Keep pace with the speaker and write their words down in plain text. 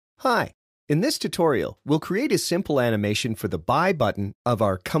Hi! In this tutorial, we'll create a simple animation for the buy button of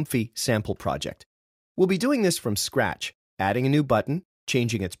our Comfi sample project. We'll be doing this from scratch, adding a new button,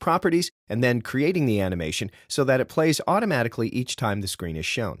 changing its properties, and then creating the animation so that it plays automatically each time the screen is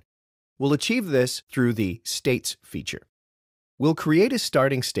shown. We'll achieve this through the States feature. We'll create a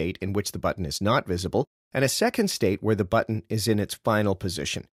starting state in which the button is not visible and a second state where the button is in its final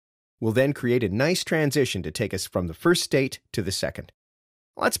position. We'll then create a nice transition to take us from the first state to the second.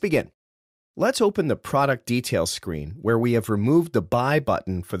 Let's begin. Let's open the product details screen where we have removed the buy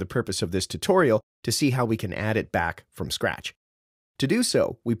button for the purpose of this tutorial to see how we can add it back from scratch. To do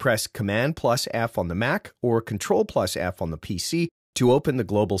so, we press Command plus F on the Mac or Control plus F on the PC to open the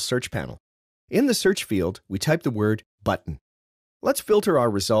global search panel. In the search field, we type the word button. Let's filter our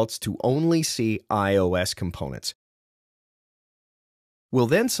results to only see iOS components. We'll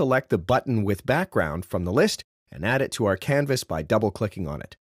then select the button with background from the list and add it to our canvas by double-clicking on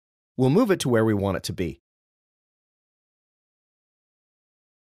it. We'll move it to where we want it to be.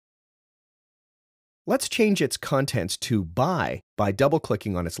 Let's change its contents to buy by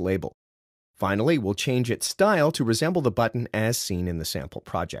double-clicking on its label. Finally, we'll change its style to resemble the button as seen in the sample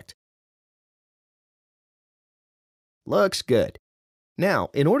project. Looks good. Now,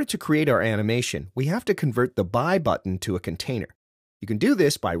 in order to create our animation, we have to convert the buy button to a container. You can do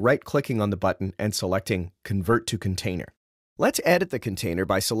this by right-clicking on the button and selecting Convert to Container. Let's edit the container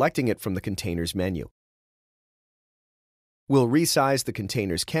by selecting it from the Containers menu. We'll resize the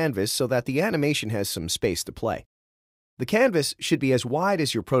container's canvas so that the animation has some space to play. The canvas should be as wide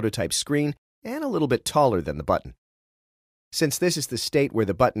as your prototype screen and a little bit taller than the button. Since this is the state where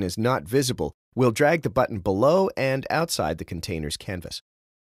the button is not visible, we'll drag the button below and outside the container's canvas.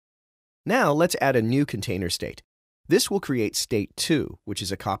 Now let's add a new container state. This will create State 2, which is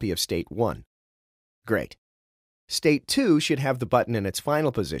a copy of State 1. Great. State 2 should have the button in its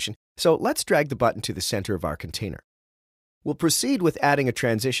final position, so let's drag the button to the center of our container. We'll proceed with adding a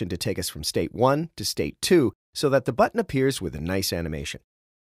transition to take us from State 1 to State 2 so that the button appears with a nice animation.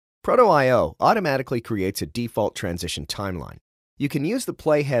 Proto.io automatically creates a default transition timeline. You can use the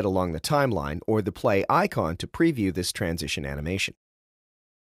playhead along the timeline or the play icon to preview this transition animation.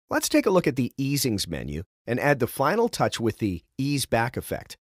 Let's take a look at the Easings menu and add the final touch with the Ease Back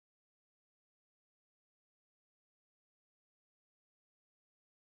effect.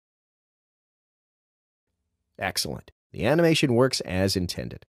 Excellent. The animation works as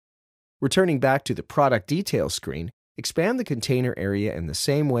intended. Returning back to the product details screen, expand the container area in the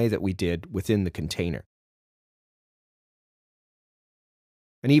same way that we did within the container.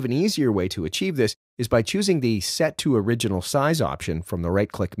 An even easier way to achieve this is by choosing the Set to Original Size option from the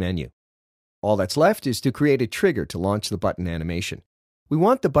right-click menu. All that's left is to create a trigger to launch the button animation. We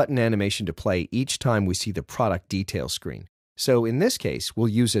want the button animation to play each time we see the product details screen, so in this case, we'll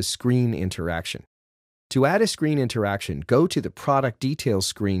use a screen interaction. To add a screen interaction, go to the Product Details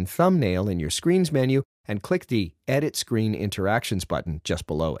screen thumbnail in your Screens menu and click the Edit Screen Interactions button just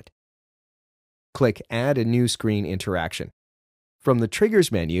below it. Click Add a new screen interaction. From the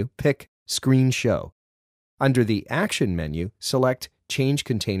Triggers menu, pick Screen Show. Under the Action menu, select Change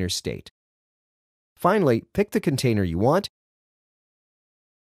Container State. Finally, pick the container you want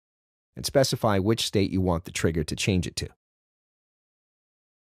and specify which state you want the trigger to change it to.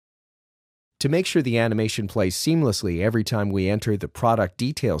 To make sure the animation plays seamlessly every time we enter the Product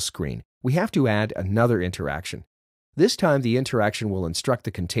Details screen, we have to add another interaction. This time, the interaction will instruct the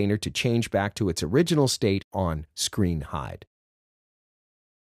container to change back to its original state on Screen Hide.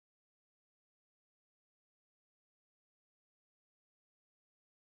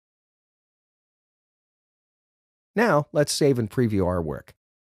 Now, let's save and preview our work.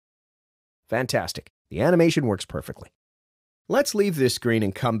 Fantastic. The animation works perfectly. Let's leave this screen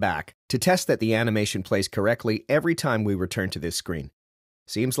and come back to test that the animation plays correctly every time we return to this screen.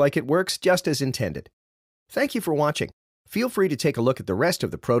 Seems like it works just as intended. Thank you for watching. Feel free to take a look at the rest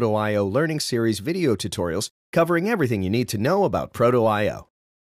of the Proto.io Learning Series video tutorials covering everything you need to know about Proto.io.